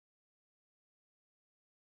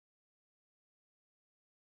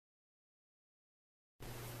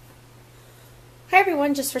Hi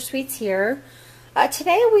everyone, Just for Sweets here.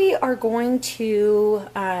 Today we are going to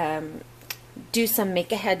do some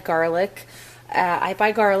make-ahead garlic. I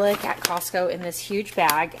buy garlic at Costco in this huge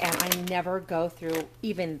bag, and I never go through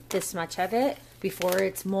even this much of it before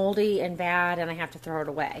it's moldy and bad and I have to throw it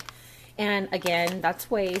away. And again,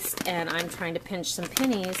 that's waste, and I'm trying to pinch some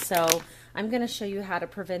pennies, so I'm going to show you how to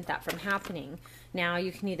prevent that from happening. Now,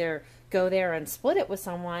 you can either go there and split it with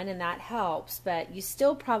someone, and that helps, but you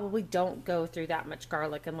still probably don't go through that much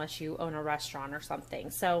garlic unless you own a restaurant or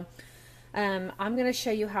something. So I'm going to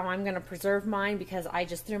show you how I'm going to preserve mine, because I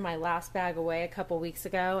just threw my last bag away a couple weeks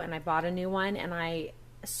ago, and I bought a new one, and I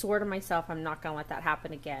swore to myself I'm not going to let that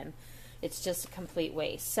happen again. It's just a complete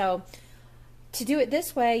waste. So to do it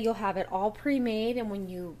this way, you'll have it all pre-made, and when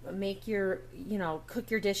you make your,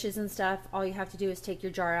 cook your dishes and stuff, all you have to do is take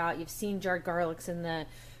your jar out. You've seen jarred garlics in the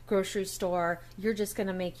grocery store. You're just going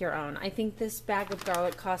to make your own. I think this bag of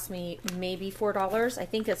garlic cost me maybe $4. I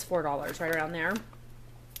think it's $4, right around there.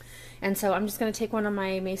 And so I'm just going to take one of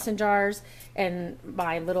my mason jars and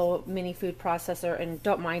my little mini food processor, and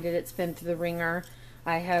don't mind it, it's been through the ringer.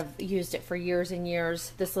 I have used it for years and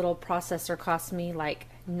years. This little processor cost me like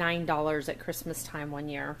 $9 at Christmas time one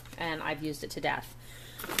year, and I've used it to death.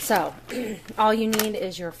 So all you need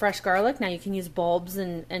is your fresh garlic. Now you can use bulbs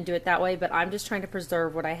and do it that way, but I'm just trying to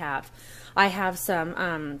preserve what I have. I have some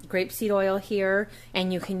grapeseed oil here,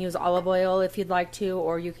 and you can use olive oil if you'd like to,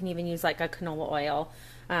 or you can even use like a canola oil.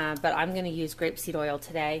 But I'm going to use grapeseed oil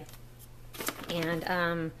today.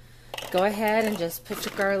 And go ahead and just put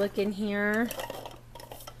your garlic in here.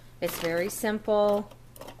 It's very simple.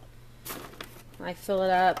 I fill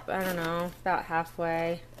it up, I don't know, about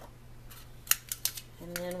halfway.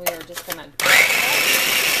 And then we are just going to grind it up.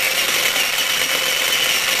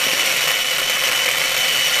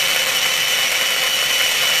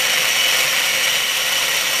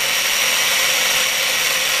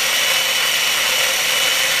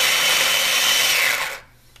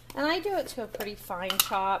 And I do it to a pretty fine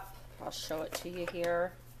chop. I'll show it to you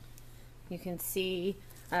here. You can see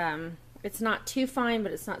it's not too fine,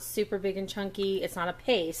 but it's not super big and chunky. It's not a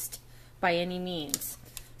paste by any means.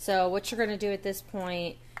 So what you're going to do at this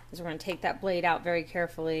point is we're going to take that blade out very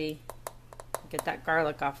carefully, get that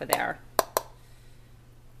garlic off of there.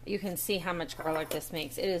 You can see how much garlic this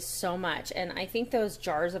makes. It is so much. And I think those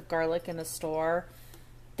jars of garlic in the store,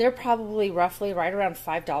 they're probably roughly right around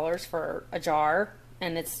 $5 for a jar.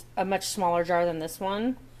 And it's a much smaller jar than this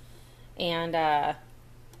one. And I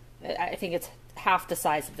think it's half the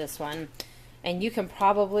size of this one. And you can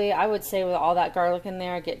probably, I would say with all that garlic in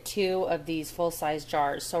there, get 2 of these full-size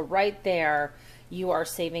jars. So right there, you are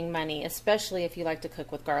saving money, especially if you like to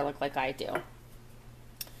cook with garlic like I do.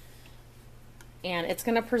 And it's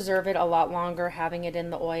going to preserve it a lot longer having it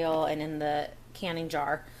in the oil and in the canning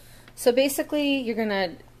jar. So basically, you're going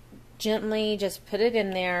to gently just put it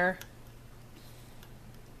in there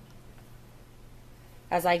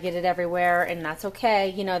as I get it everywhere, and that's okay.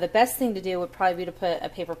 You know, the best thing to do would probably be to put a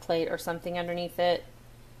paper plate or something underneath it,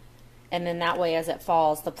 and then that way as it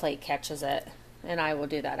falls, the plate catches it. And I will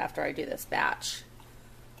do that after I do this batch.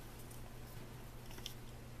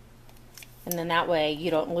 And then that way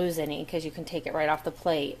you don't lose any, because you can take it right off the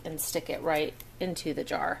plate and stick it right into the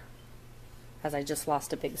jar. As I just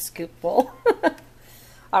lost a big scoopful.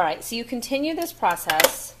 Alright, so you continue this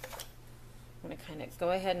process. I'm going to kind of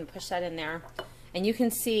go ahead and push that in there. And you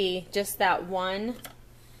can see just that one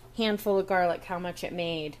handful of garlic, how much it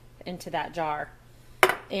made into that jar.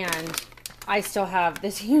 And I still have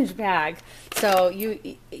this huge bag. So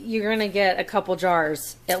you're going to get a couple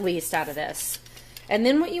jars at least out of this. And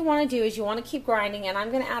then what you want to do is you want to keep grinding, and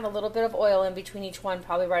I'm going to add a little bit of oil in between each one,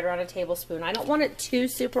 probably right around a tablespoon. I don't want it too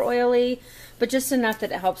super oily, but just enough that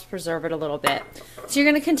it helps preserve it a little bit. So you're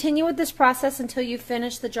going to continue with this process until you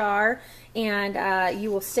finish the jar, and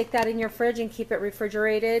you will stick that in your fridge and keep it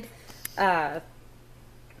refrigerated, and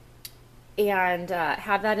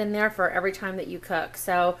have that in there for every time that you cook.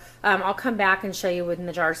 So I'll come back and show you when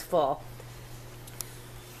the jar's full.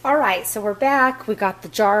 Alright, so we're back. We got the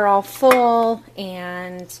jar all full,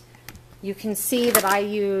 and you can see that I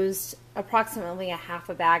used approximately a half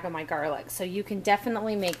a bag of my garlic. So you can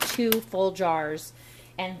definitely make 2 full jars.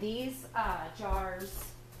 And these jars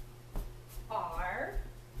are,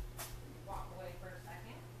 walk away for a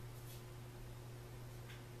second.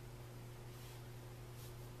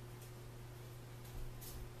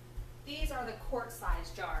 These are the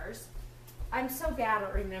quart-sized jars. I'm so bad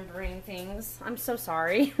at remembering things. I'm so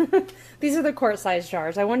sorry. These are the quart-sized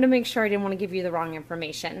jars. I wanted to make sure I didn't want to give you the wrong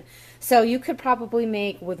information. So you could probably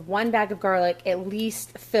make, with 1 bag of garlic, at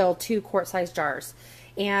least fill 2 quart-sized jars.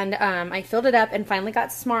 And I filled it up and finally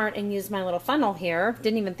got smart and used my little funnel here.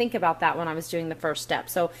 Didn't even think about that when I was doing the first step.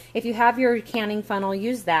 So if you have your canning funnel,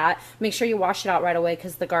 use that. Make sure you wash it out right away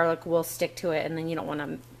because the garlic will stick to it and then you don't want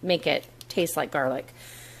to make it taste like garlic.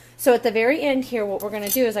 So at the very end here, what we're going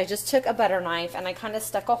to do is I just took a butter knife and I kind of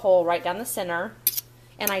stuck a hole right down the center.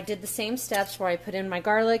 And I did the same steps where I put in my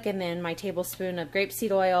garlic and then my tablespoon of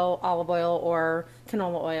grapeseed oil, olive oil, or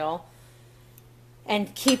canola oil.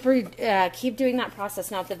 And keep doing that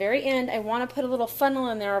process. Now at the very end, I want to put a little funnel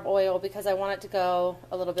in there of oil because I want it to go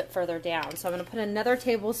a little bit further down. So I'm going to put another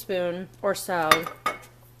tablespoon or so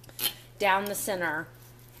down the center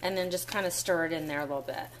and then just kind of stir it in there a little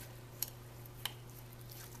bit.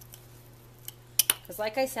 Because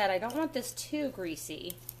like I said, I don't want this too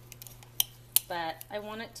greasy, but I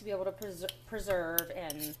want it to be able to preserve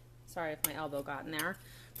and, sorry if my elbow got in there,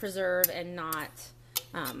 preserve and not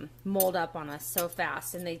mold up on us so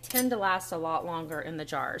fast. And they tend to last a lot longer in the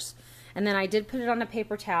jars. And then I did put it on a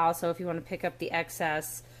paper towel, so if you want to pick up the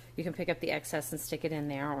excess, you can pick up the excess and stick it in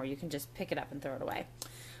there, or you can just pick it up and throw it away.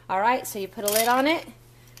 Alright, so you put a lid on it.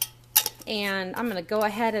 And I'm going to go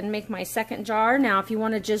ahead and make my second jar. Now, if you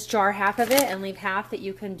want to just jar half of it and leave half that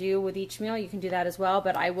you can do with each meal, you can do that as well.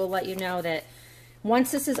 But I will let you know that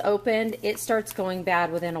once this is opened, it starts going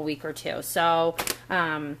bad within a week or two. So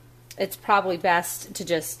it's probably best to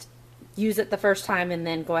just use it the first time and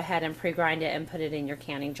then go ahead and pre-grind it and put it in your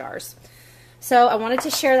canning jars. So I wanted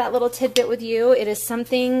to share that little tidbit with you. It is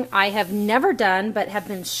something I have never done but have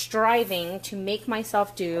been striving to make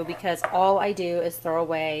myself do because all I do is throw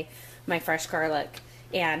away my fresh garlic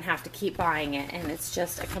and have to keep buying it, and it's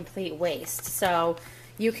just a complete waste. So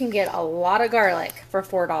you can get a lot of garlic for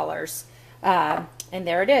 $4. And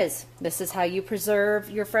there it is. This is how you preserve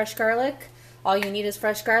your fresh garlic. All you need is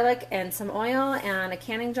fresh garlic and some oil and a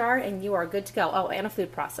canning jar, and you are good to go. Oh, and a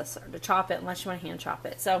food processor to chop it unless you want to hand chop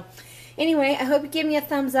it. So anyway, I hope you give me a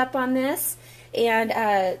thumbs up on this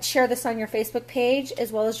and share this on your Facebook page,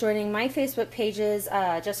 as well as joining my Facebook pages,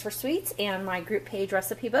 Just for Sweets, and my group page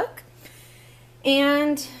Recipe Book.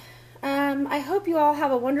 And I hope you all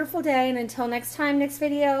have a wonderful day, and until next time, next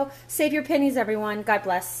video, save your pennies, everyone. God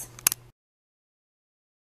bless.